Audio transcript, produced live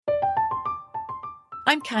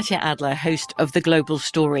I'm Katya Adler, host of The Global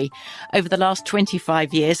Story. Over the last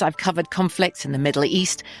 25 years, I've covered conflicts in the Middle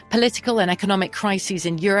East, political and economic crises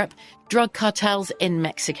in Europe, drug cartels in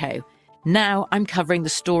Mexico. Now I'm covering the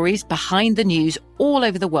stories behind the news all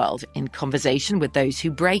over the world in conversation with those who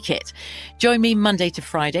break it. Join me Monday to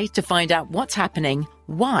Friday to find out what's happening,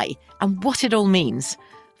 why, and what it all means.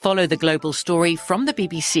 Follow The Global Story from the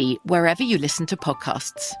BBC wherever you listen to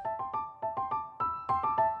podcasts.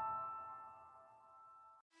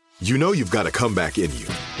 You know you've got a comeback in you.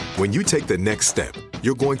 When you take the next step,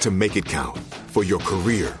 you're going to make it count. For your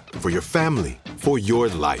career, for your family, for your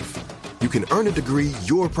life. You can earn a degree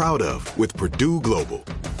you're proud of with Purdue Global.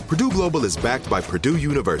 Purdue Global is backed by Purdue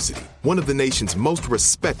University, one of the nation's most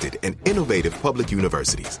respected and innovative public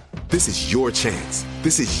universities. This is your chance.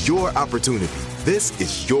 This is your opportunity. This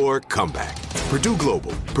is your comeback. Purdue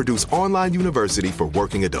Global, Purdue's online university for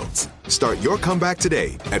working adults. Start your comeback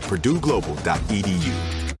today at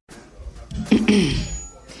purdueglobal.edu.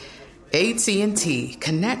 AT&T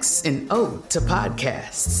connects an ode to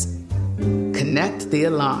podcasts. Connect the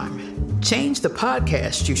alarm. Change the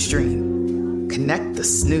podcast you stream. Connect the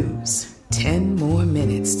snooze. 10 more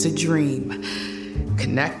minutes to dream.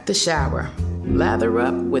 Connect the shower. Lather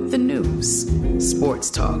up with the news. Sports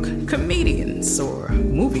talk, comedians, or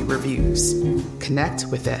movie reviews. Connect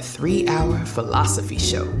with that 3-hour philosophy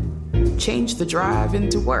show. Change the drive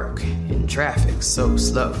into work in traffic so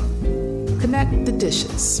slow. Connect the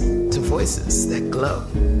dishes to voices that glow.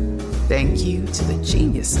 Thank you to the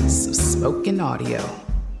geniuses of spoken audio.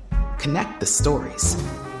 Connect the stories.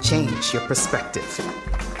 Change your perspective.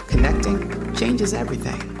 Connecting changes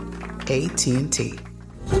everything. AT&T.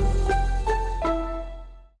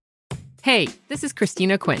 Hey, this is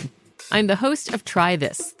Christina Quinn. I'm the host of Try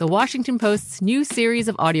This, the Washington Post's new series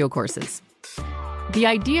of audio courses. The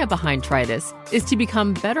idea behind Try This is to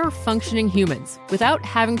become better functioning humans without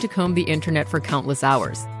having to comb the internet for countless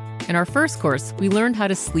hours. In our first course, we learned how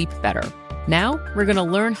to sleep better. Now, we're going to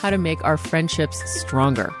learn how to make our friendships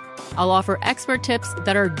stronger. I'll offer expert tips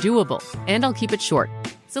that are doable, and I'll keep it short.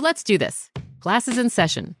 So let's do this. Class is in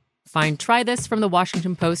session. Find Try This from the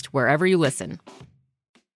Washington Post wherever you listen.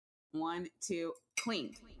 1, 2,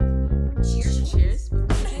 clink. Cheers. Cheers.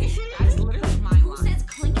 That's literally my line. Who says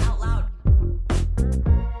clink out loud?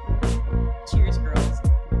 Cheers, girls.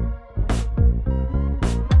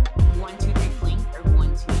 1, 2, 3, clink, or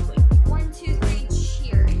 1, 2, clink. 1, 2, 3,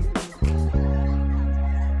 cheers.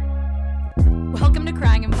 Welcome to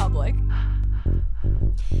Crying in Public.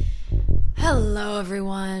 Hello,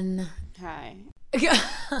 everyone. Hi.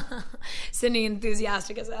 Sydney,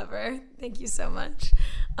 enthusiastic as ever. Thank you so much.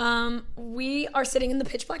 We are sitting in the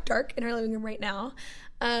pitch black dark in our living room right now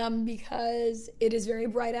because it is very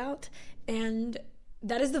bright out, and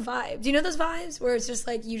that is the vibe. Do you know those vibes where it's just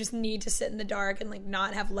like you just need to sit in the dark and like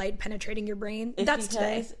not have light penetrating your brain? That's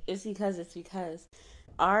today. It's because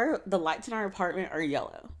the lights in our apartment are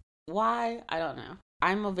yellow. Why? I don't know.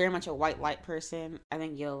 I'm very much a white light person. I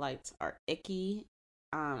think yellow lights are icky.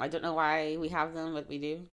 I don't know why we have them, but we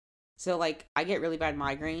do. So, like, I get really bad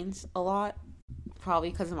migraines a lot, probably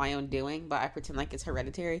because of my own doing, but I pretend like it's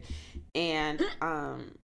hereditary. And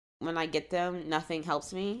when I get them, nothing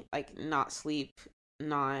helps me. Like, not sleep,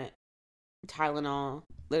 not Tylenol,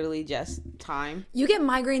 literally just time. You get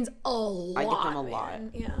migraines a lot. I get them a lot.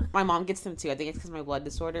 Yeah. My mom gets them too. I think it's because of my blood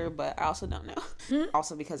disorder, but I also don't know.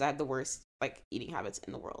 Also because I have the worst, like, eating habits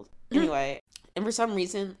in the world. Anyway, and for some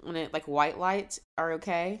reason, when it, like, white lights are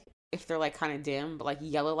okay if they're, like, kind of dim, but, like,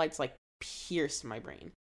 yellow lights, like, pierce my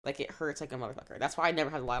brain. Like, it hurts like a motherfucker. That's why I never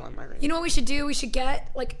had a light on my brain. You know what we should do? We should get,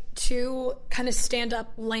 like, 2 kind of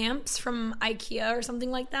stand-up lamps from IKEA or something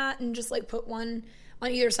like that and just, like, put one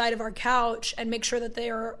on either side of our couch and make sure that they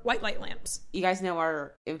are white light lamps. You guys know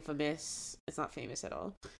our infamous, it's not famous at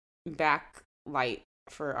all, backlight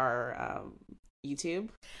for our YouTube.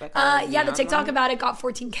 Yeah, the TikTok about it got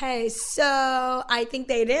 14K, so I think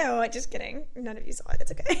they do. Just kidding. None of you saw it.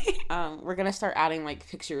 It's okay. We're going to start adding, like,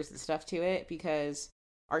 pictures and stuff to it because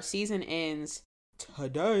our season ends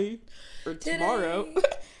today or tomorrow.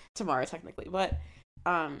 Tomorrow, technically. But,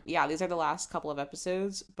 yeah, these are the last couple of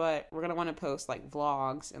episodes, but we're going to want to post, like,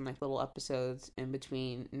 vlogs and, like, little episodes in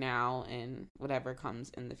between now and whatever comes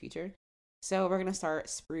in the future. So we're going to start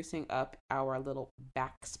sprucing up our little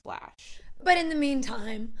backsplash. But in the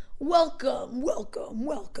meantime, welcome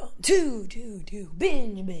to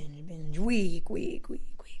binge week.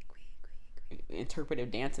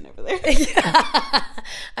 interpretive dancing over there.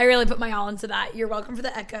 I really put my all into that. You're welcome for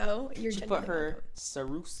the echo. You're She put her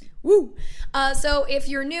Sarusi. Woo! So if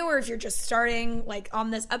you're new or if you're just starting like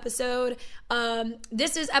on this episode,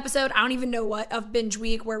 this is episode, I don't even know what, of Binge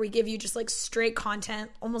Week, where we give you just like straight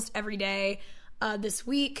content almost every day. This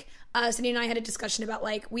week, Cindy and I had a discussion about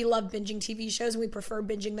like we love binging TV shows and we prefer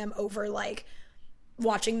binging them over like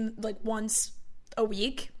watching like once a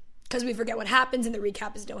week, because we forget what happens and the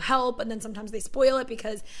recap is no help, and then sometimes they spoil it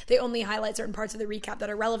because they only highlight certain parts of the recap that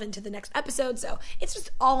are relevant to the next episode. So it's just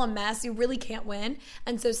all a mess. You really can't win.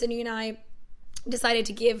 And so Cindy and I decided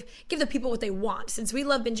to give the people what they want. Since we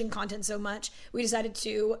love binging content so much, we decided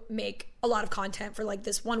to make a lot of content for like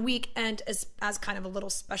this 1 week, and as kind of a little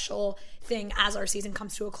special thing as our season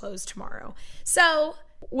comes to a close tomorrow. So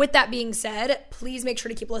with that being said, please make sure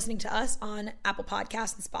to keep listening to us on Apple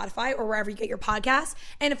Podcasts and Spotify or wherever you get your podcasts,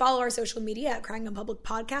 and to follow our social media at Crying on Public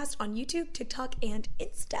Podcast on YouTube, TikTok, and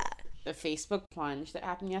Insta. The Facebook plunge that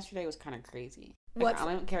happened yesterday was kind of crazy. What?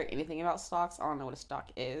 I don't care anything about stocks. I don't know what a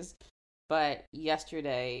stock is. But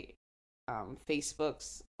yesterday,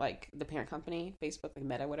 Facebook's, like, the parent company, Facebook, like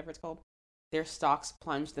Meta, whatever it's called, their stocks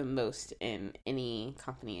plunged the most in any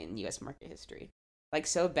company in U.S. market history. Like,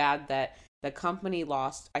 so bad that the company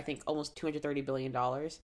lost, I think, almost $230 billion.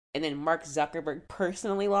 And then Mark Zuckerberg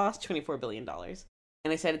personally lost $24 billion.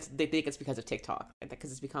 And they said they think it's because of TikTok. Because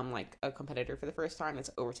it's become, like, a competitor for the first time. It's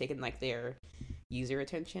overtaken, like, their user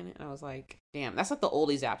attention. And I was like, damn, that's like the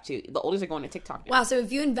oldies app, too. The oldies are going to TikTok now. Wow, so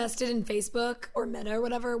if you invested in Facebook or Meta or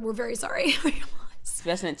whatever, we're very sorry.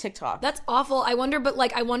 Investing in TikTok. That's awful. I wonder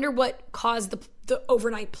what caused the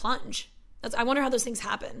overnight plunge. I wonder how those things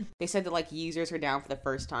happen. They said that, like, users are down for the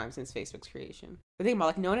first time since Facebook's creation. But think about,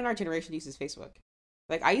 like, no one in our generation uses Facebook.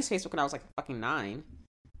 Like, I used Facebook when I was, like, fucking 9.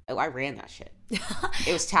 Oh, I ran that shit.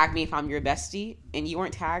 It was tag me if I'm your bestie, and you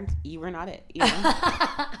weren't tagged, you were not it. You know?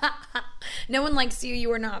 No one likes you.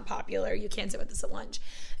 You are not popular. You can't sit with us at lunch.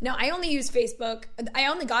 No, I only use Facebook. I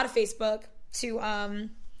only got a Facebook to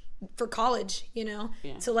for college, you know,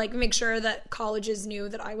 to like make sure that colleges knew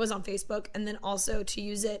that I was on Facebook, and then also to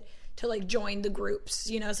use it to like join the groups,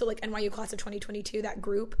 you know. So like NYU Class of 2022, that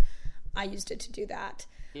group, I used it to do that.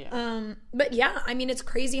 Yeah. But yeah, I mean, it's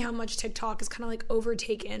crazy how much TikTok has kind of like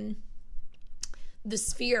overtaken the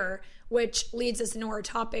sphere, which leads us into our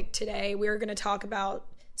topic today. We're going to talk about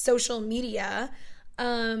social media,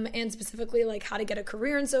 and specifically like how to get a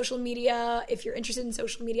career in social media, if you're interested in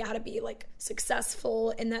social media, how to be like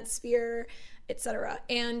successful in that sphere, etc.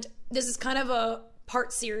 And this is kind of a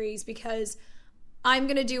part series because I'm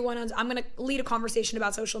going to lead a conversation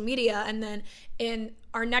about social media, and then in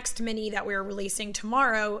our next mini that we're releasing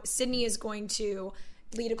tomorrow, Sydney is going to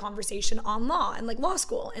lead a conversation on law and like law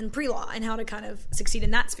school and pre-law and how to kind of succeed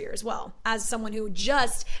in that sphere as well, as someone who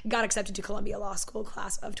just got accepted to Columbia Law School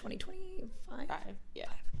class of 2025. Yeah.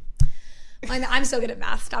 I'm so good at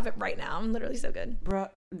math. Stop it right now. I'm literally so good. Bruh,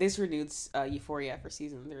 this renewed Euphoria for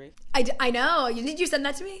season 3. I know. Did you send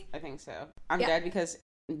that to me? I think so. I'm dead because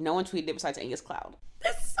no one tweeted it besides Angus Cloud.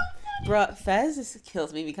 That's so funny. Bruh, Fez just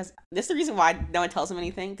kills me because this is the reason why no one tells him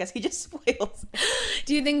anything, because he just spoils.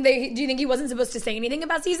 Do you think he wasn't supposed to say anything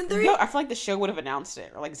about season 3? No, I feel like the show would have announced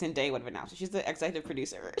it, or like Zendaya would have announced it. She's the executive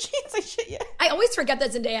producer. She didn't say shit yet. I always forget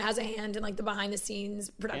that Zendaya has a hand in like the behind the scenes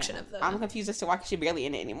production of the. I'm confused as to why she's barely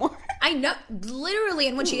in it anymore. I know, literally,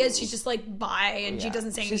 and when she is, she's just like bye, and she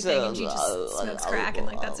doesn't say anything, and she just smokes crack, and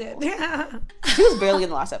like that's it. She was barely in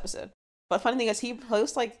the last episode. But funny thing is, he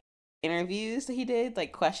posts like interviews that he did,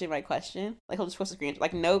 like question by question. Like he'll just post a screen,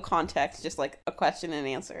 like no context, just like a question and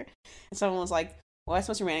answer. And someone was like, "What's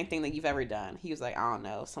the most romantic thing that you've ever done?" He was like, "I don't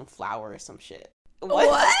know, some flower or some shit." What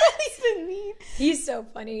does that even mean? He's so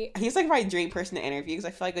funny. He's like my dream person to interview because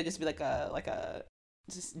I feel like it'd just be like a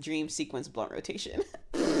just dream sequence blunt rotation.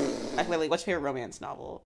 Like, what's your favorite romance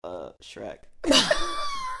novel? Shrek.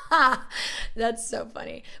 That's so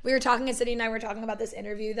funny. Cindy and I were talking about this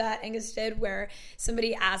interview that Angus did where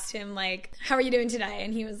somebody asked him like, "How are you doing today?"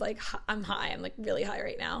 And he was like, "I'm high. I'm like really high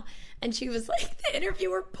right now." And she was like, the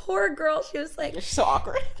interviewer, poor girl, she was like, "You're so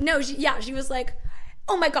awkward." No, she was like,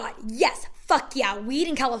 "Oh my God, yes, fuck yeah, weed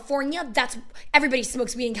in California, everybody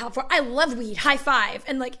smokes weed in California. I love weed, high five."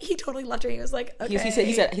 And like, he totally left her. He was like, okay.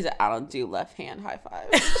 He said, "I don't do left hand high five."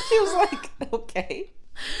 She was like, okay.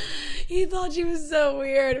 He thought she was so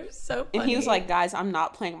weird. It was so funny. And he was like, "Guys, I'm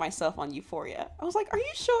not playing myself on Euphoria." I was like, "Are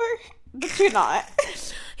you sure that you're not?"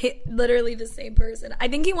 Literally the same person. I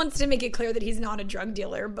think he wants to make it clear that he's not a drug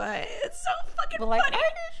dealer, but it's so fucking funny. Like, are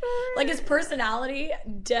you sure? Like his personality,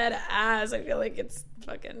 dead ass. I feel like it's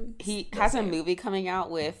fucking. He has a movie coming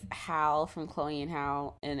out with Hal from Chloe and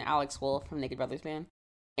Hal and Alex Wolff from Naked Brothers Band.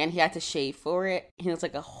 and he had to shave for it. He was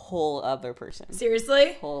like a whole other person.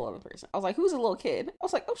 Seriously? Whole other person. I was like, who's a little kid? I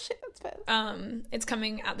was like, oh shit, that's bad. It's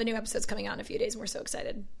coming out. The new episode's coming out in a few days, and we're so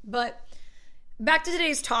excited. But back to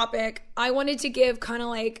today's topic, I wanted to give kind of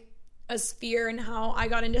like a sphere and how I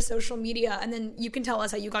got into social media, and then you can tell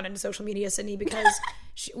us how you got into social media, Sydney, because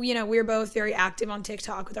we're both very active on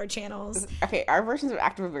TikTok with our channels. Okay, our versions of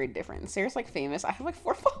active are very different. Sarah's like famous. I have like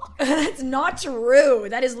 4 followers. That's not true.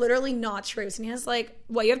 That is literally not true. Sydney has like,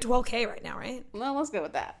 well, you have 12K right now, right? No, let's go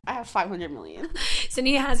with that. I have 500 million.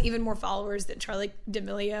 Sydney has even more followers than Charli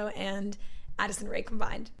D'Amelio and Addison Rae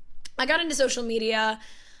combined. I got into social media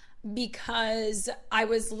because I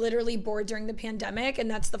was literally bored during the pandemic,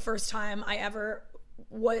 and that's the first time I ever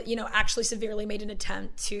actually severely made an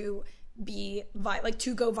attempt to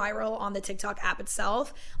to go viral on the TikTok app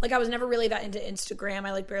itself. Like, I was never really that into Instagram.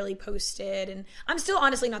 I like barely posted, and I'm still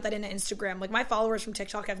honestly not that into Instagram. Like, my followers from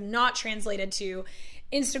TikTok have not translated to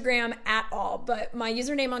Instagram at all, but my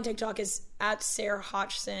username on TikTok is at Sarah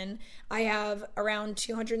Hodgson. I have around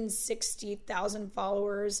 260,000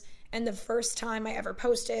 followers, and the first time I ever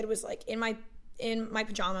posted was like in my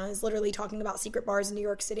pajamas, literally talking about secret bars in New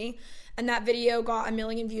York City. And that video got 1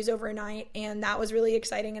 million views overnight. And that was really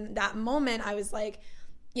exciting. And that moment I was like,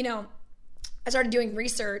 I started doing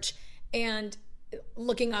research and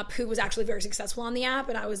looking up who was actually very successful on the app.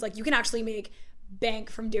 And I was like, you can actually make bank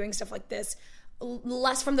from doing stuff like this.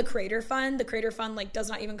 Less from the Creator Fund. The Creator Fund does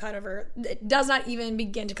not even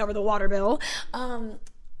begin to cover the water bill.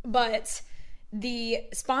 But the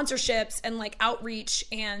sponsorships and outreach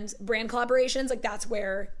and brand collaborations, that's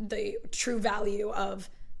where the true value of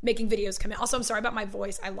making videos come in. Also, I'm sorry about my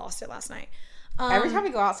voice. I lost it last night. Every time we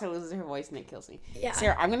go outside, I lose her voice and it kills me. Yeah.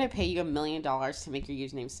 Sarah, I'm going to pay you $1 million to make your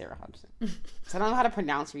username Sarah Hodgson. So I don't know how to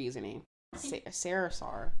pronounce your username. Sarah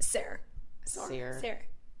or Sarah?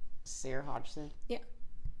 Sarah Hodgson? Yeah.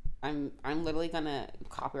 I'm literally gonna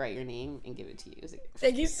copyright your name and give it to you.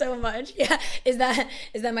 Thank you so much. Yeah, is that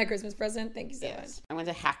my Christmas present? Thank you so much. I'm going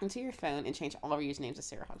to hack into your phone and change all of your usernames to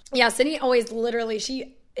Sarah Hodgson. Yeah, Sydney always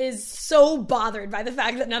she is so bothered by the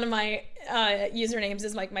fact that none of my usernames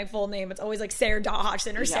is my full name. It's always Sarah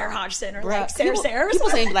Hodgson or Sarah Hodgson or Sarah. People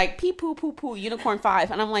say pee poo poo poo unicorn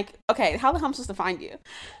 5, and I'm like, okay, how the hell am I supposed to find you?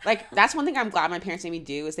 That's one thing I'm glad my parents made me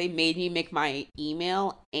do is they made me make my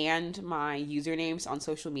email and my usernames on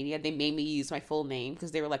social media. They made me use my full name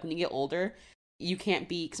because they were like, when you get older, you can't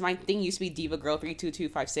be, because my thing used to be Diva Girl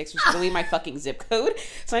 32256, which is really my fucking zip code.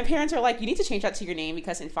 So my parents are like, you need to change that to your name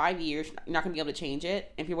because in 5 years you're not gonna be able to change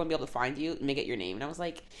it, and people won't be able to find you and make it your name. And I was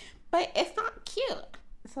like, but it's not cute.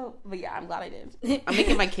 So, but yeah, I'm glad I did. I'm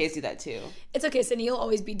making my kids do that too. It's okay, Sydney. You'll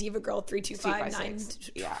always be Diva Girl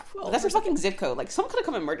 3259. Yeah, that's a fucking zip code. Someone could have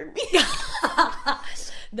come and murdered me.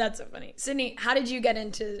 That's so funny. Sydney, how did you get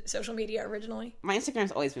into social media originally? My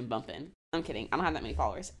Instagram's always been bumping. I'm kidding. I don't have that many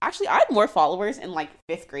followers. Actually, I had more followers in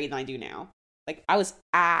 5th grade than I do now. I was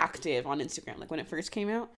active on Instagram when it first came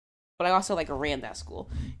out, but I also ran that school.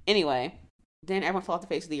 Anyway, then everyone fell off the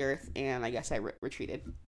face of the earth, and I guess I retreated.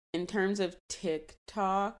 In terms of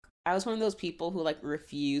TikTok, I was one of those people who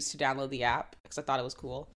refused to download the app because I thought it was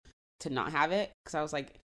cool to not have it, because I was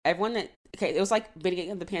like, it was beginning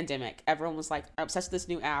of the pandemic. Everyone was I'm obsessed with this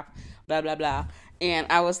new app, blah, blah, blah. And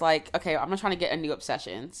I was like, okay, I'm not trying to get a new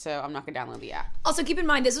obsession, so I'm not going to download the app. Also, keep in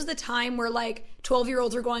mind, this was the time where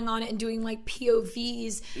 12-year-olds were going on it and doing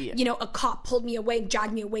POVs. Yeah. A cop pulled me away,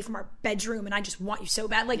 dragged me away from our bedroom, and I just want you so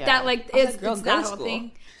bad. It's that whole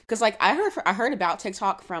thing. Because I heard about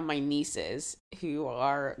TikTok from my nieces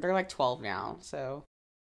they're 12 now, so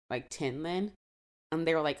 10 then. And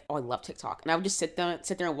they were like, oh, I love TikTok. And I would just sit there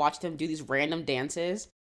and watch them do these random dances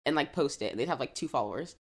and post it. They'd have 2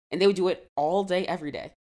 followers. And they would do it all day, every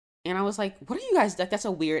day. And I was like, what are you guys, that's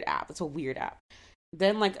a weird app. That's a weird app.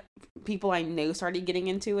 Then people I know started getting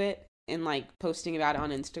into it and posting about it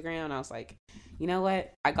on Instagram. And I was like, you know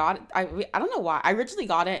what? I got it. I don't know why. I originally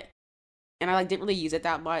got it and I didn't really use it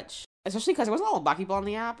that much. Especially because there wasn't a lot of black people on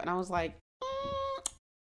the app. And I was like,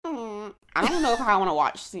 I don't know if I want to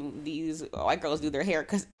watch these white girls do their hair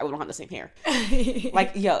because I don't have the same hair.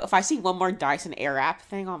 If I see one more Dyson Airwrap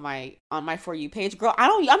thing on my For You page, girl,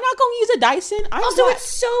 I'm not going to use a Dyson.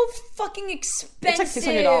 It's so fucking expensive. It's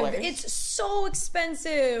 $600. It's so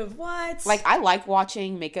expensive. What? I like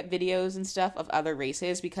watching makeup videos and stuff of other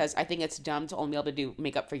races because I think it's dumb to only be able to do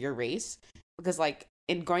makeup for your race. Because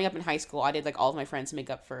in growing up in high school, I did all of my friends'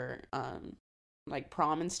 makeup for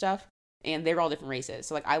prom and stuff. And they were all different races.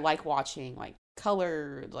 So, I like watching,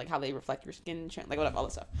 color, how they reflect your skin, whatever, all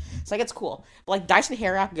that stuff. So, it's cool. But, Dyson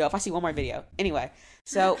Airwrap, go if I see one more video. Anyway,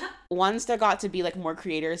 so, once there got to be, more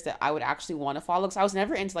creators that I would actually want to follow. Because I was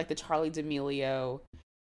never into, the Charli D'Amelio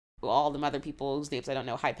all them other people whose names I don't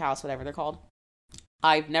know, Hype House, whatever they're called.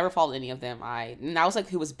 I've never followed any of them. And that was like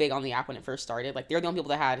who was big on the app when it first started. Like, they're the only people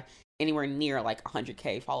that had anywhere near like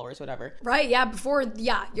 100K followers, whatever. Right, yeah, before,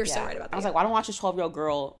 you're so right about that. I was like, why don't I watch this 12-year-old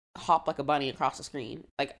girl hop like a bunny across the screen?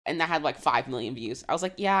 Like, and that had like 5 million views. I was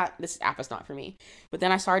like, yeah, this app is not for me. But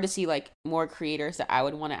then I started to see like more creators that I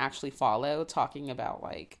would want to actually follow talking about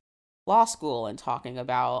like law school and talking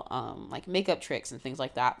about like makeup tricks and things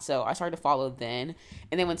like that. So I started to follow then.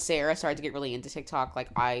 And then when Sarah started to get really into TikTok, like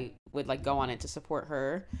I would like go on it to support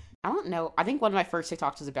her. I don't know. I think one of my first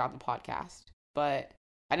TikToks was about the podcast, but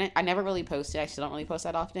I never really posted. I still don't really post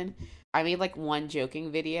that often. I made like one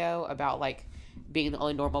joking video about like being the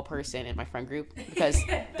only normal person in my friend group because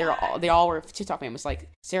they all were TikTok famous. Like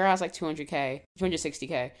Sarah has like 200K,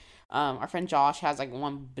 260K. Our friend Josh has like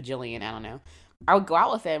 1 bajillion. I don't know. I would go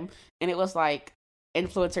out with him, and it was like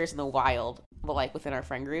influencers in the wild, but like within our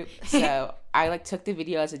friend group. So I like took the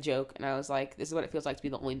video as a joke, and I was like, "This is what it feels like to be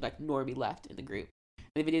the only like normie left in the group." And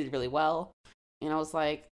the video did really well, and I was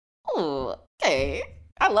like, "Oh, okay,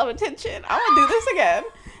 I love attention. I want to do this again."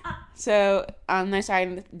 So I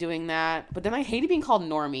started doing that, but then I hated being called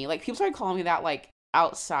normie. Like people started calling me that like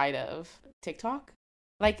outside of TikTok.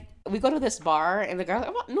 Like, we go to this bar, and the guy's like,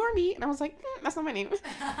 I'm not normie. And I was like, that's not my name.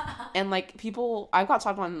 And, like, people, I've got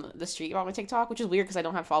talked on the street about my TikTok, which is weird because I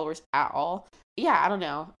don't have followers at all. Yeah, I don't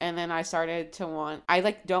know. And then I started to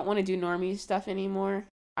don't want to do normie stuff anymore.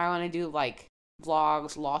 I want to do, like,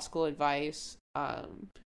 vlogs, law school advice,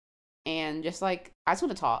 and just, like, I just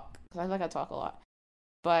want to talk because I feel like I talk a lot.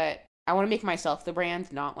 But I want to make myself the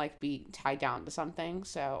brand, not, like, be tied down to something.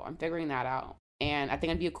 So I'm figuring that out. And I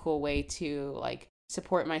think it'd be a cool way to, like,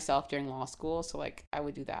 support myself during law school. So like I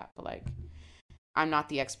would do that, but like I'm not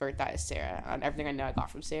the expert that is Sarah on everything I know I got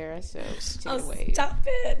from Sarah, so take it away. Stop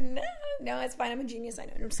it. No, it's fine. I'm a genius. I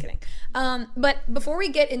know. I'm just kidding. But before we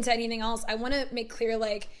get into anything else, I want to make clear,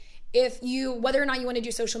 like, whether or not you want to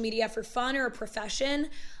do social media for fun or a profession,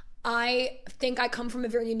 I think I come from a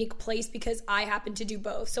very unique place because I happen to do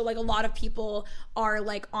both. So like a lot of people are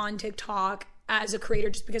like on TikTok as a creator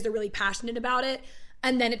just because they're really passionate about it,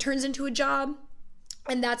 and then it turns into a job.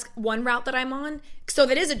 And that's one route that I'm on. So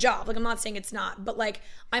that is a job. Like, I'm not saying it's not. But, like,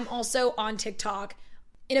 I'm also on TikTok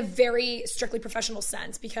in a very strictly professional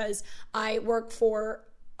sense because I work for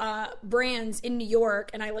brands in New York,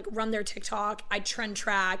 and I, like, run their TikTok. I trend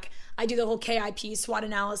track. I do the whole KIP, SWOT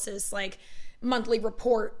analysis, like, monthly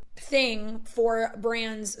report thing for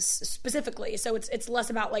brands specifically. So it's less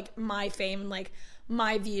about, like, my fame and, like,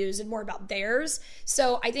 my views and more about theirs.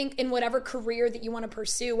 So I think in whatever career that you want to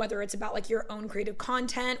pursue, whether it's about like your own creative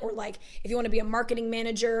content or like if you want to be a marketing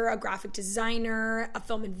manager, a graphic designer, a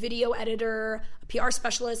film and video editor, a PR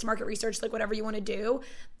specialist, market research, like whatever you want to do,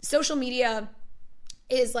 social media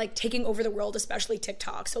is like taking over the world, especially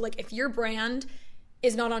TikTok. So like if your brand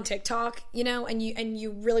is not on TikTok, you know, and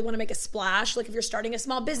you really want to make a splash, like if you're starting a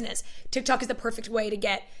small business, TikTok is the perfect way to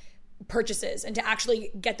get purchases and to actually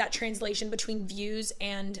get that translation between views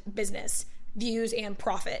and business, views and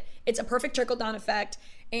profit. It's a perfect trickle-down effect,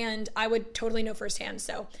 and I would totally know firsthand.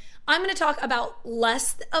 So I'm going to talk about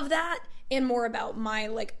less of that and more about my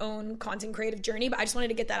like own content creative journey, but I just wanted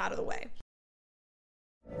to get that out of the way.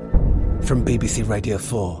 From BBC Radio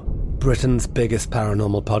 4, Britain's biggest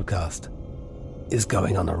paranormal podcast is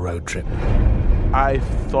going on a road trip. I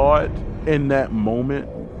thought in that moment,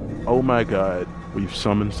 oh my God, we've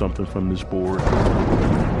summoned something from this board.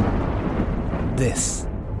 This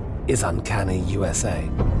is Uncanny USA.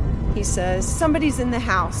 He says, somebody's in the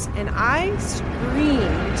house, and I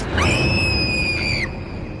screamed.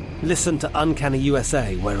 Listen to Uncanny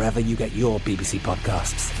USA wherever you get your BBC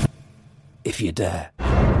podcasts, if you dare.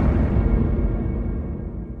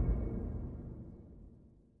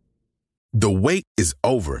 The wait is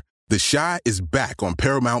over. The Chi is back on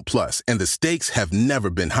Paramount Plus, and the stakes have never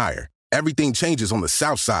been higher. Everything changes on the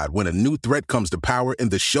South Side when a new threat comes to power in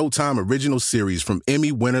the Showtime original series from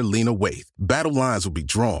Emmy winner Lena Waithe. Battle lines will be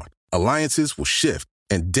drawn, alliances will shift,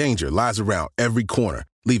 and danger lies around every corner,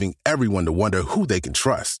 leaving everyone to wonder who they can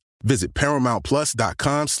trust. Visit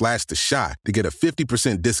ParamountPlus.com/The Chi to get a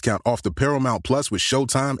 50% discount off the Paramount Plus with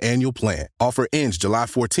Showtime annual plan. Offer ends July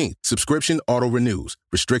 14th. Subscription auto-renews.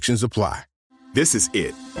 Restrictions apply. This is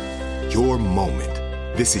it. Your moment.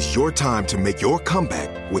 This is your time to make your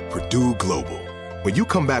comeback with Purdue Global. When you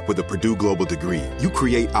come back with a Purdue Global degree, you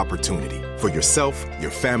create opportunity for yourself,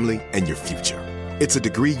 your family, and your future. It's a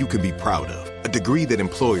degree you can be proud of, a degree that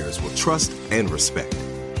employers will trust and respect.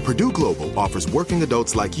 Purdue Global offers working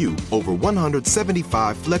adults like you over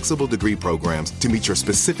 175 flexible degree programs to meet your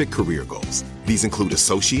specific career goals. These include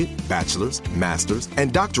associate, bachelor's, master's,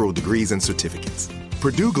 and doctoral degrees and certificates.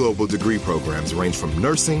 Purdue Global degree programs range from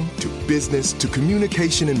nursing to business to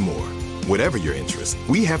communication and more. Whatever your interest,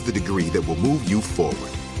 we have the degree that will move you forward.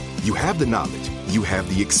 You have the knowledge, you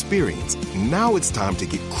have the experience. Now it's time to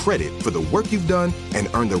get credit for the work you've done and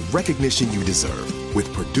earn the recognition you deserve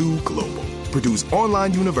with Purdue Global, Purdue's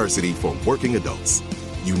online university for working adults.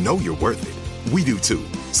 You know you're worth it. We do too.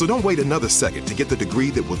 So don't wait another second to get the degree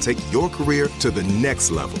that will take your career to the next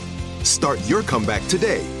level. Start your comeback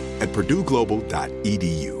today at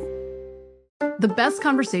purdueglobal.edu. The best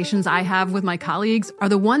conversations I have with my colleagues are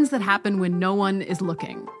the ones that happen when no one is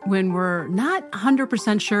looking, when we're not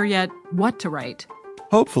 100% sure yet what to write.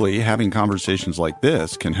 Hopefully, having conversations like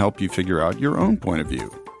this can help you figure out your own point of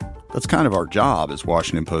view. That's kind of our job as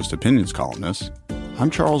Washington Post opinions columnists.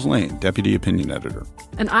 I'm Charles Lane, Deputy Opinion Editor.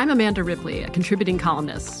 And I'm Amanda Ripley, a contributing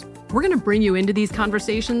columnist. We're going to bring you into these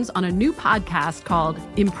conversations on a new podcast called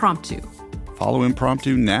Impromptu. Follow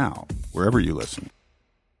Impromptu now, wherever you listen.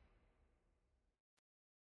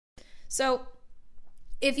 So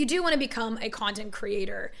if you do want to become a content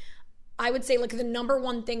creator, I would say like the number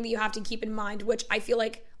one thing that you have to keep in mind, which I feel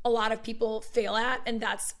like a lot of people fail at, and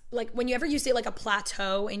that's like whenever you say like a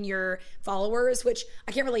plateau in your followers, which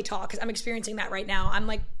I can't really talk because I'm experiencing that right now. I'm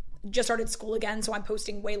like just started school again, so I'm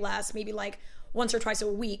posting way less, maybe like once or twice a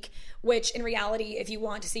week, which in reality, if you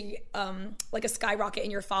want to see like a skyrocket in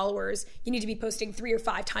your followers, you need to be posting 3 or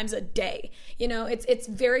 5 times a day. You know, it's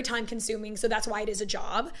very time consuming. So that's why it is a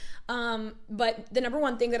job. But the number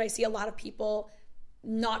one thing that I see a lot of people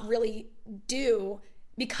not really do,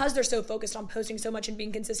 because they're so focused on posting so much and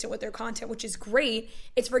being consistent with their content, which is great,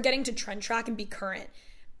 it's forgetting to trend track and be current.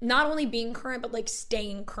 Not only being current, but like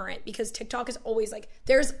staying current, because TikTok is always like,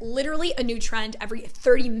 there's literally a new trend every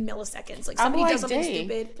 30 milliseconds. Like somebody does something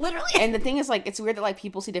stupid. Literally. And the thing is like, it's weird that like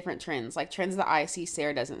people see different trends, like trends that I see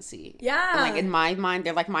Sarah doesn't see. Yeah. And like in my mind,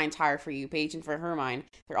 they're like my entire For You page, and for her mind,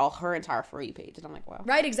 they're all her entire For You page. And I'm like, wow.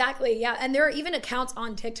 Right, exactly. Yeah. And there are even accounts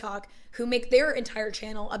on TikTok who make their entire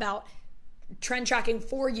channel about trend tracking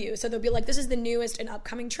for you. So they'll be like, this is the newest and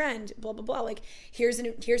upcoming trend, blah blah blah, like here's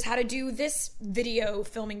how to do this video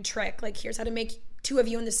filming trick, like here's how to make 2 of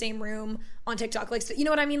you in the same room on TikTok, like, so, you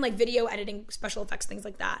know what I mean, like video editing, special effects, things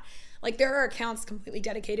like that. Like there are accounts completely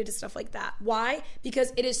dedicated to stuff like that. Why?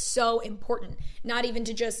 Because it is so important, not even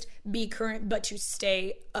to just be current, but to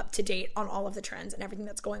stay up to date on all of the trends and everything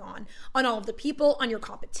that's going on all of the people, on your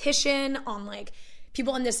competition, on like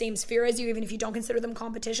people in the same sphere as you, even if you don't consider them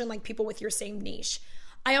competition, like people with your same niche.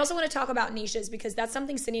 I also want to talk about niches because that's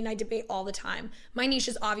something Cindy and I debate all the time. My niche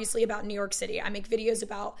is obviously about New York City. I make videos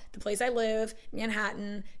about the place I live,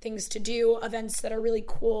 Manhattan, things to do, events that are really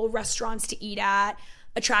cool, restaurants to eat at,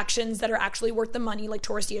 attractions that are actually worth the money, like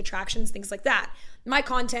touristy attractions, things like that. My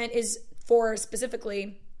content is for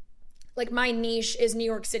specifically, like my niche is New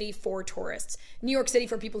York City for tourists, New York City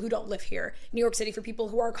for people who don't live here, New York City for people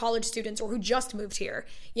who are college students or who just moved here.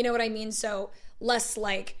 You know what I mean? So less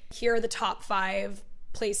like, here are the top 5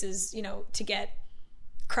 places, you know, to get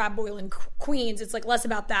crab boil in Queens. It's like less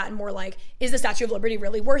about that and more like, is the Statue of Liberty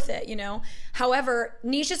really worth it, you know? However,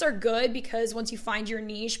 niches are good because once you find your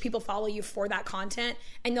niche, people follow you for that content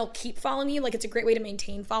and they'll keep following you. Like it's a great way to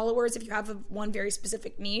maintain followers if you have one very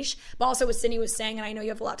specific niche. But also what Cindy was saying, and I know you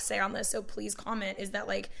have a lot to say on this, so please comment, is that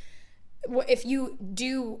like, if you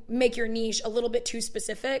do make your niche a little bit too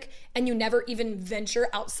specific and you never even venture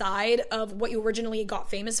outside of what you originally got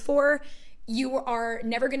famous for, you're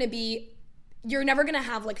never going to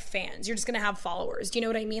have like fans. You're just going to have followers. Do you know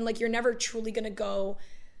what I mean? Like you're never going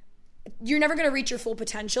to reach your full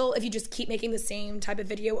potential if you just keep making the same type of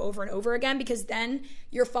video over and over again, because then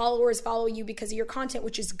your followers follow you because of your content,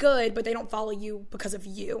 which is good, but they don't follow you because of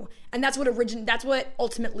you. And that's what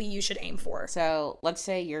ultimately you should aim for. So let's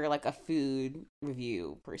say you're like a food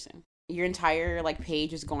review person. Your entire like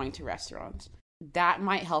page is going to restaurants. That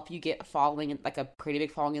might help you get a following, like a pretty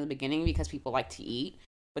big following in the beginning because people like to eat.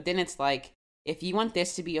 But then it's like, if you want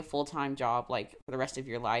this to be a full-time job, like for the rest of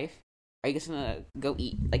your life, are you just gonna go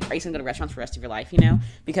eat? Like, are you just gonna go to restaurants for the rest of your life, you know?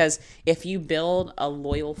 Because if you build a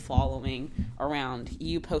loyal following around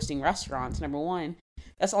you posting restaurants, number one,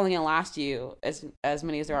 that's only gonna last you as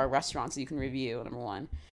many as there are restaurants that you can review, number one.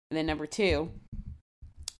 And then number two,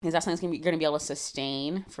 is that something you're gonna be able to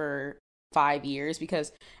sustain for 5 years,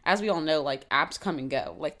 because as we all know, like apps come and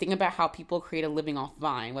go. Like think about how people create a living off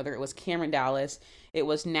Vine, whether it was Cameron Dallas, it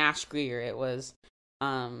was Nash Greer, it was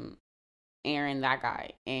Aaron, that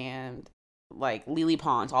guy, and like Lily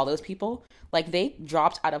Pons, all those people, like they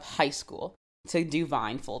dropped out of high school to do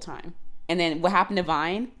Vine full time. And then what happened to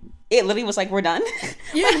Vine? It literally was like, we're done.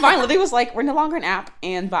 Yeah. Like Vine literally was like, we're no longer an app,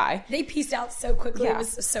 and bye. They pieced out so quickly. Yeah. It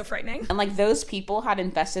was so frightening. And like those people had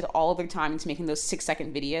invested all of their time into making those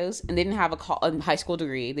 6-second videos, and they didn't have a high school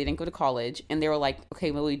degree. They didn't go to college, and they were like,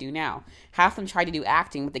 okay, what do we do now? Half of them tried to do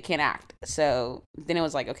acting, but they can't act. So then it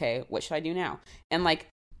was like, okay, what should I do now? And like,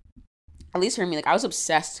 at least for me, like I was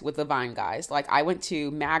obsessed with the Vine guys. Like I went to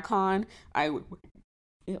MagCon.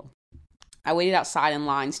 I waited outside in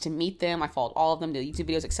lines to meet them. I followed all of them, did YouTube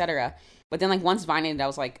videos, etc. But then like once Vine ended, I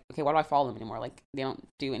was like, okay, why do I follow them anymore? Like they don't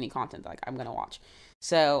do any content that, like I'm gonna watch.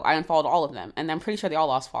 So I unfollowed all of them, and I'm pretty sure they all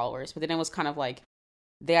lost followers. But then it was kind of like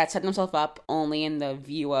they had set themselves up only in the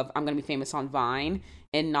view of I'm gonna be famous on Vine,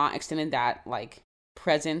 and not extended that like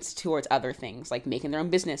presence towards other things, like making their own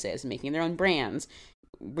businesses, making their own brands,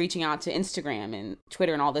 reaching out to Instagram and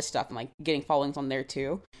Twitter and all this stuff, and like getting followings on there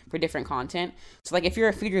too for different content. So like if you're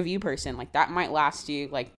a food review person, like that might last you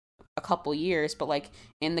like a couple years, but like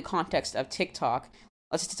in the context of TikTok,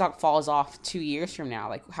 let's say TikTok falls off 2 years from now,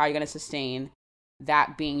 like how are you going to sustain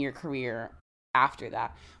that being your career after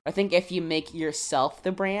that? I think if you make yourself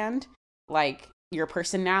the brand, like your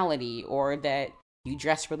personality, or that you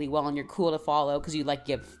dress really well and you're cool to follow because you like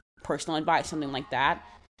give personal advice, something like that.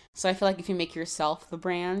 So I feel like if you make yourself the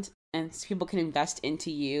brand, and people can invest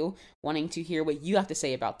into you wanting to hear what you have to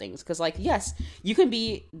say about things. Because like, yes, you can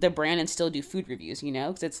be the brand and still do food reviews, you know?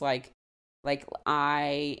 Because it's like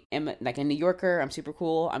I am like a New Yorker. I'm super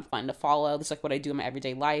cool. I'm fun to follow. This is like what I do in my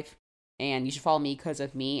everyday life. And you should follow me because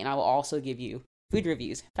of me. And I will also give you food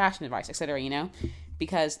reviews, fashion advice, etc., you know?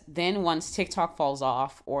 Because then once TikTok falls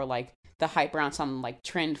off, or like the hype around some like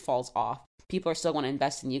trend falls off, people are still going to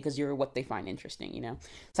invest in you because you're what they find interesting, you know?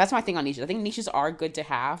 So that's my thing on niches. I think niches are good to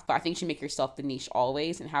have, but I think you should make yourself the niche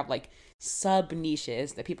always and have like sub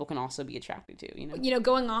niches that people can also be attracted to, you know? You know,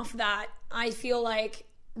 going off that, I feel like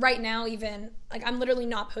right now even, like I'm literally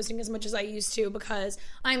not posting as much as I used to because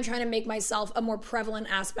I'm trying to make myself a more prevalent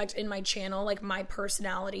aspect in my channel, like my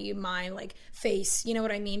personality, my like face, you know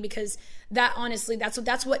what I mean? Because that honestly,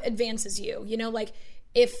 that's what advances you, you know? Like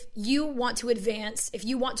if you want to advance, if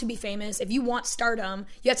you want to be famous, if you want stardom,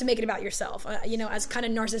 you have to make it about yourself. You know, as kind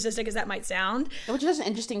of narcissistic as that might sound. Which is an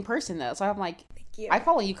interesting person, though. So I'm like, thank you. I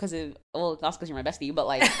follow you because of, well, that's because you're my bestie, but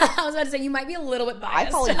like. I was about to say, you might be a little bit biased.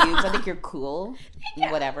 I follow you because I think you're cool.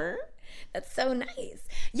 Yeah. Whatever. That's so nice.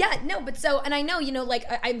 Yeah, no, but so, and I know, you know, like,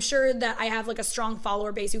 I'm sure that I have, like, a strong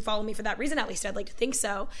follower base who follow me for that reason, at least I'd like to think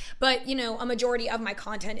so. But, you know, a majority of my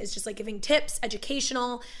content is just, like, giving tips,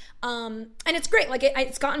 educational, and it's great. Like,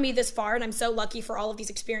 it's gotten me this far, and I'm so lucky for all of these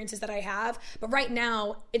experiences that I have. But right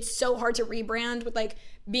now, it's so hard to rebrand with, like,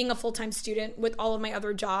 being a full-time student with all of my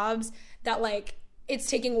other jobs that, like, it's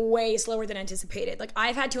taking way slower than anticipated. Like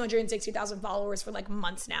I've had 260,000 followers for like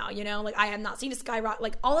months now, you know, like I have not seen a skyrocket.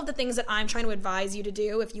 Like all of the things that I'm trying to advise you to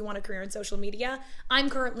do if you want a career in social media, I'm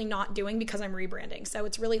currently not doing because I'm rebranding. So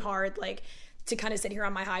it's really hard like to kind of sit here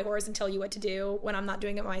on my high horse and tell you what to do when I'm not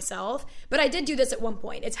doing it myself. But I did do this at one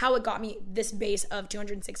point. It's how it got me this base of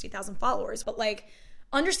 260,000 followers. But like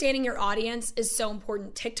understanding your audience is so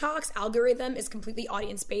important. TikTok's algorithm is completely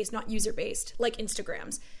audience-based, not user-based, like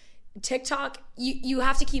Instagram's. TikTok, you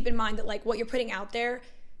have to keep in mind that like what you're putting out there,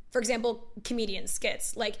 for example, comedian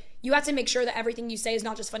skits, like you have to make sure that everything you say is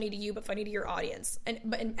not just funny to you but funny to your audience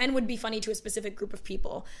and would be funny to a specific group of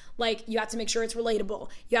people. Like you have to make sure it's relatable.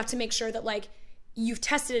 You have to make sure that like you've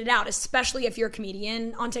tested it out, especially if you're a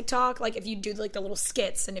comedian on TikTok. Like if you do like the little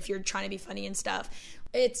skits and if you're trying to be funny and stuff,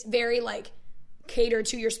 it's very like catered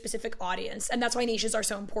to your specific audience, and that's why niches are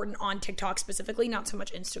so important on TikTok specifically, not so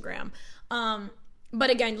much Instagram. But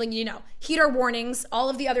again, like, you know, heed our warnings. All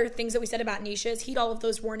of the other things that we said about niches, heed all of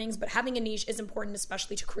those warnings, but having a niche is important,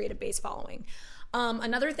 especially to create a base following.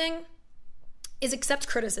 Another thing is accept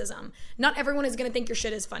criticism. Not everyone is going to think your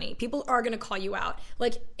shit is funny. People are going to call you out.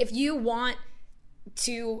 Like, if you want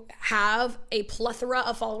to have a plethora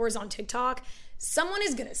of followers on TikTok, someone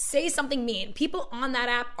is gonna say something mean. People on that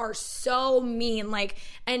app are so mean, like,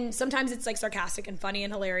 and sometimes it's like sarcastic and funny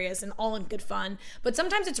and hilarious and all in good fun, but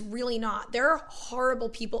sometimes it's really not. There are horrible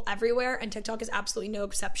people everywhere, and TikTok is absolutely no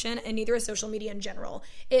exception, and neither is social media in general.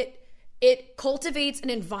 It cultivates an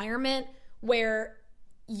environment where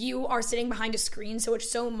you are sitting behind a screen, so it's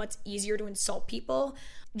so much easier to insult people.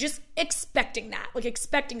 Just expecting that, like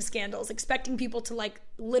expecting scandals, expecting people to like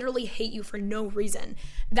literally hate you for no reason.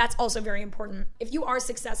 That's also very important. If you are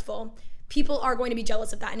successful, people are going to be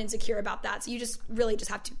jealous of that and insecure about that. So you just really just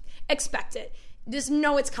have to expect it. just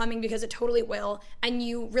know it's coming because it totally will. And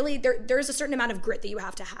you really, there's a certain amount of grit that you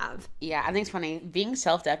have to have. Yeah, I think it's funny. Being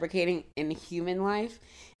self-deprecating in human life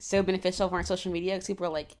is so beneficial for our social media because people are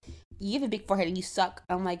like, you have a big forehead and you suck.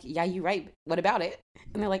 I'm like, yeah, you're right. What about it?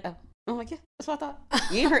 And they're like, oh. I'm like, yeah, that's what I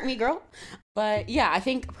thought. You ain't hurt me, girl. But yeah, I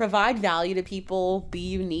think provide value to people, be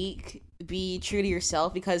unique, be true to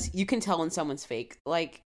yourself, because you can tell when someone's fake.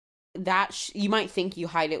 Like that, you might think you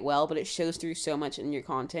hide it well, but it shows through so much in your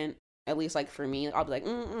content. At least like for me, I'll be like,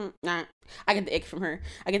 nah. I get the ick from her.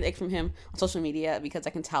 I get the ick from him on social media because I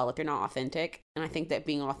can tell that they're not authentic. And I think that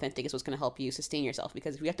being authentic is what's going to help you sustain yourself,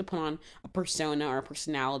 because if you have to put on a persona or a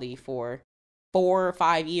personality for 4 or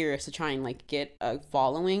 5 years to try and like get a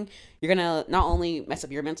following, you're gonna not only mess up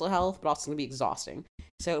your mental health, but also gonna be exhausting.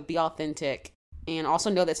 So be authentic, and also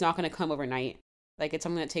know that it's not gonna come overnight. Like, it's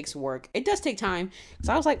something that takes work. It does take time.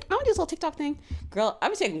 So I was like, I'm gonna do this little TikTok thing, girl. I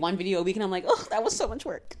would take one video a week, and I'm like, oh, that was so much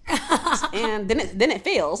work. And then it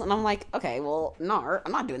fails, and I'm like, okay, well, no,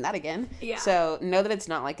 I'm not doing that again. Yeah. So know that it's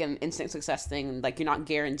not like an instant success thing. Like, you're not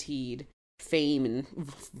guaranteed fame and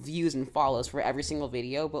views and follows for every single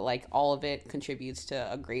video, but like all of it contributes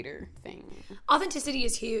to a greater thing. Authenticity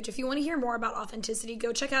is huge. If you want to hear more about authenticity,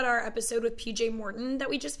 go check out our episode with PJ Morton that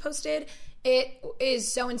we just posted. It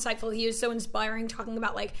is so insightful. He is so inspiring, talking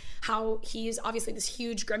about like how he's obviously this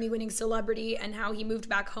huge Grammy winning celebrity and how he moved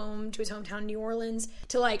back home to his hometown New Orleans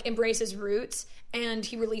to like embrace his roots, and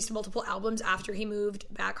he released multiple albums after he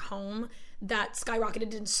moved back home that skyrocketed,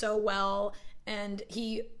 did so well, and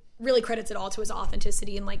he really credits it all to his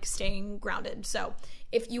authenticity and like staying grounded. So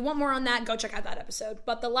if you want more on that, go check out that episode.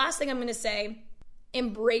 But the last thing I'm going to say,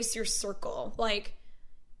 embrace your circle. Like,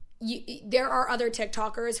 there are other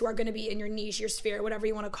TikTokers who are going to be in your niche, your sphere, whatever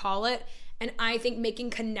you want to call it. And I think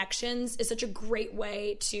making connections is such a great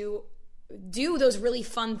way to do those really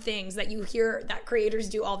fun things that you hear that creators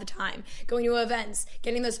do all the time. Going to events,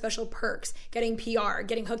 getting those special perks, getting PR,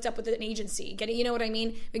 getting hooked up with an agency, getting, you know what I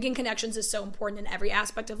mean? Making connections is so important in every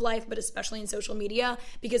aspect of life, but especially in social media,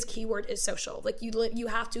 because keyword is social. Like, you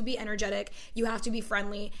have to be energetic, you have to be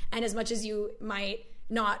friendly, and as much as you might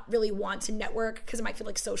not really want to network because it might feel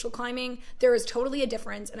like social climbing, there is totally a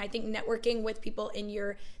difference. And I think networking with people in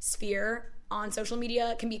your sphere on social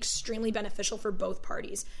media can be extremely beneficial for both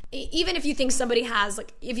parties. Even if you think somebody has,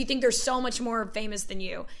 like, if you think they're so much more famous than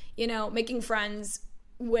you, you know, making friends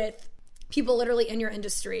with people literally in your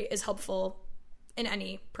industry is helpful in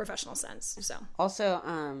any professional sense. So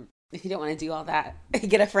also, if you don't want to do all that,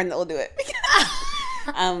 get a friend that will do it.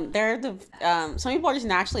 Some people are just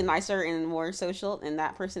naturally nicer and more social, and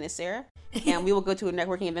that person is Sarah. And we will go to a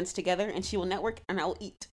networking events together, and she will network and I will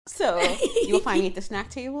eat. So you will find me at the snack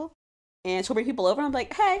table, and she'll bring people over, and I'm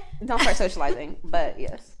like, hey, don't start socializing. But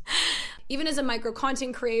yes. Even as a micro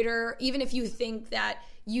content creator, even if you think that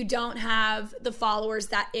you don't have the followers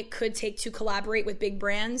that it could take to collaborate with big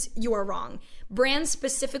brands, you are wrong. Brands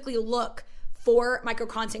specifically look for micro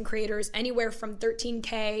content creators anywhere from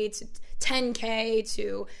 13K to 10K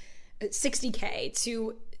to 60K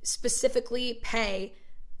to specifically pay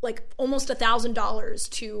like almost $1,000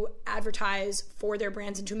 to advertise for their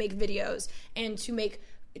brands and to make videos and to make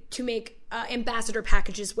ambassador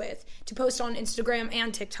packages with, to post on Instagram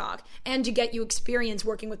and TikTok, and to get you experience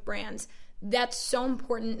working with brands. That's so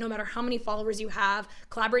important. No matter how many followers you have,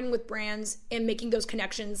 collaborating with brands and making those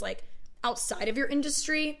connections like outside of your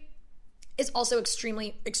industry is also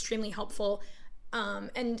extremely, extremely helpful.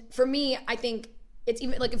 And for me, I think it's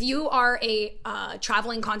even like if you are a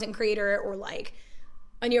traveling content creator or like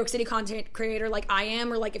a New York City content creator like I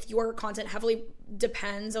am, or like if your content heavily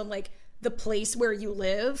depends on like the place where you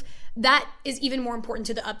live, that is even more important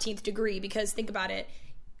to the upteenth degree, because think about it.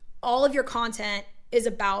 All of your content is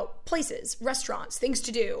about places, restaurants, things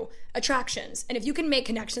to do, attractions. And if you can make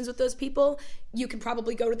connections with those people, you can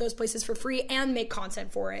probably go to those places for free and make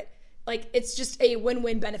content for it. Like, it's just a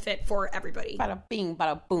win-win benefit for everybody. Bada bing,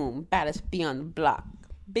 bada boom, baddest beyond the block.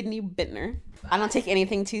 Bidney Bittner. I don't take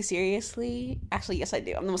anything too seriously. Actually, yes, I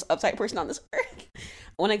do. I'm the most uptight person on this earth.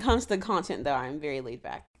 When it comes to content, though, I'm very laid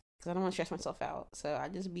back because I don't want to stress myself out. So I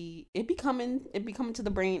just it be coming to the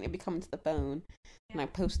brain, it be coming to the phone, and I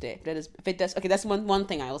post it. If it does, okay, that's one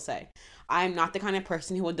thing I will say. I'm not the kind of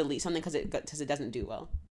person who will delete something because it doesn't do well.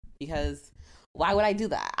 Because why would I do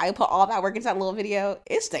that? I put all that work into that little video.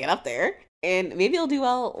 It's staying up there, and maybe it'll do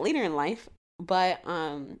well later in life. But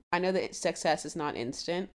I know that success is not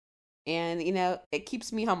instant, and you know it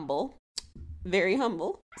keeps me humble, very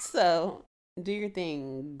humble. So do your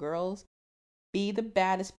thing, girls. Be the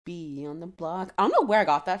baddest bee on the block. I don't know where I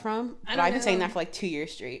got that from, but I've been saying that for like 2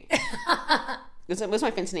 years straight. It was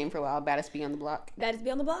my fancy name for a while, Baddest Bee on the Block. Baddest Bee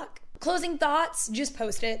on the Block. Closing thoughts, just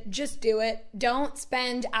post it. Just do it. Don't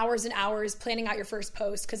spend hours and hours planning out your first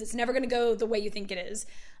post because it's never going to go the way you think it is.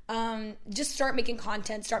 Just start making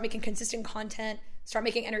content. Start making consistent content. Start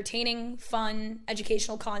making entertaining, fun,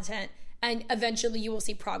 educational content. And eventually you will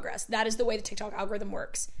see progress. That is the way the TikTok algorithm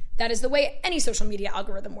works. That is the way any social media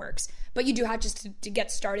algorithm works. But you do have just to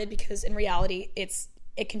get started because in reality,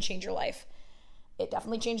 it can change your life. It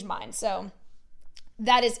definitely changed mine. So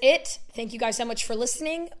that is it. Thank you guys so much for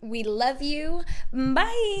listening. We love you.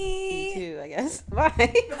 Bye. You too, I guess.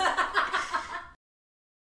 Bye.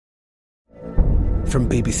 From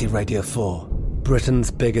BBC Radio 4,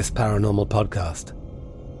 Britain's biggest paranormal podcast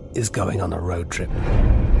is going on a road trip.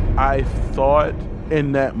 I thought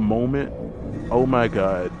in that moment, oh my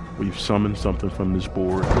God, we've summoned something from this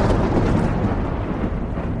board.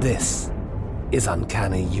 This is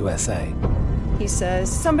Uncanny USA. He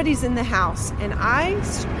says, somebody's in the house, and I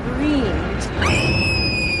screamed.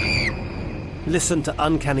 Listen to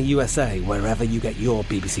Uncanny USA wherever you get your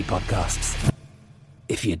BBC podcasts,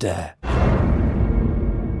 if you dare.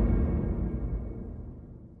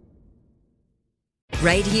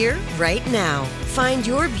 Right here, right now. Find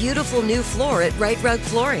your beautiful new floor at Right Rug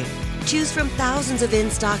Flooring. Choose from thousands of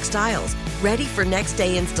in-stock styles, ready for next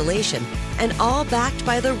day installation, and all backed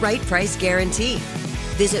by the right price guarantee.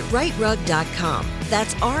 Visit rightrug.com.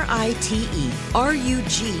 That's RITERUG.com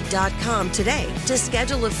today to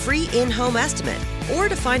schedule a free in-home estimate or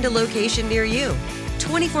to find a location near you.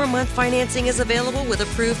 24-month financing is available with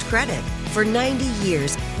approved credit. For 90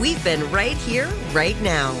 years, we've been right here, right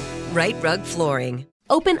now. Right Rug Flooring.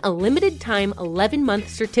 Open a limited-time 11-month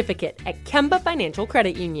certificate at Kemba Financial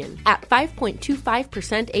Credit Union. At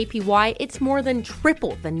 5.25% APY, it's more than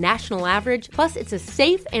triple the national average, plus it's a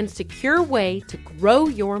safe and secure way to grow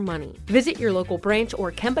your money. Visit your local branch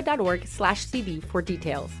or kemba.org/cb for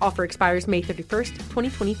details. Offer expires May 31st,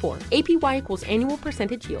 2024. APY equals annual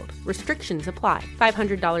percentage yield. Restrictions apply.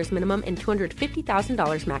 $500 minimum and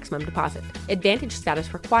 $250,000 maximum deposit. Advantage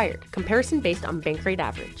status required. Comparison based on bank rate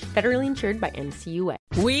average. Federally insured by NCUA.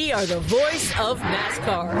 We are the voice of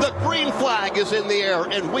NASCAR. The green flag is in the air,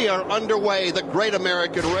 and we are underway. The Great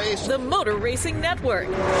American Race. The Motor Racing Network.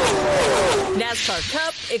 NASCAR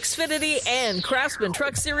Cup, Xfinity, and Craftsman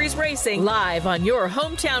Truck Series Racing live on your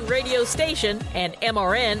hometown radio station and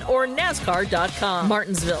MRN or NASCAR.com.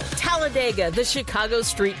 Martinsville, Talladega, the Chicago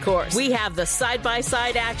Street Course. We have the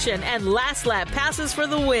side-by-side action and last lap passes for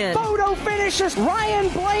the win. Photo finishes. Ryan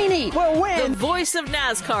Blaney will win. The voice of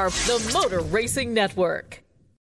NASCAR, the Motor Racing Network.